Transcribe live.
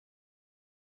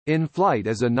In Flight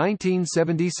is a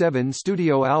 1977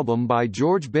 studio album by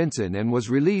George Benson and was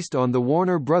released on the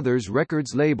Warner Brothers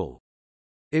Records label.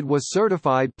 It was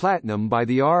certified platinum by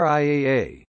the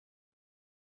RIAA.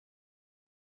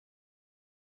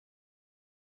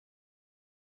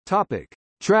 Topic: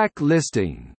 Track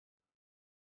listing.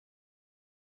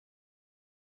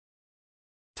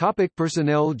 Topic: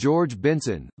 Personnel. George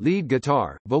Benson, lead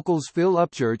guitar, vocals Phil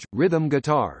Upchurch, rhythm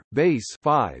guitar, bass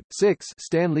 5, 6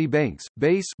 Stanley Banks,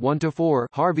 bass 1-4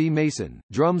 Harvey Mason,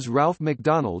 drums Ralph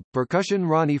McDonald, percussion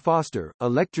Ronnie Foster,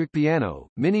 electric piano,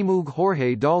 Minimoog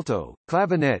Jorge Dalto,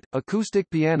 clavinet, acoustic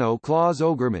piano Klaus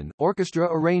Ogerman, orchestra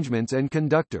arrangements and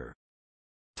conductor.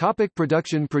 Topic: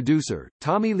 Production. Producer,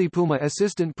 Tommy Lipuma.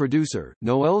 Assistant producer,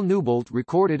 Noel Newbolt.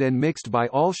 Recorded and mixed by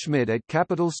Al Schmidt at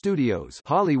Capitol Studios,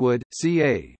 Hollywood,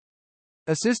 CA.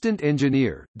 Assistant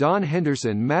engineer, Don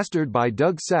Henderson. Mastered by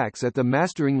Doug Sachs at the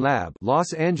Mastering Lab,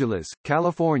 Los Angeles,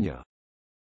 California.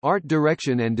 Art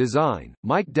direction and design,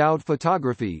 Mike Dowd.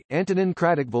 Photography, Antonin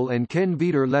Kradikville and Ken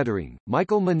Veter. Lettering,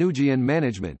 Michael Manugian.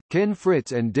 Management, Ken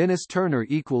Fritz and Dennis Turner.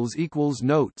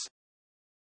 Notes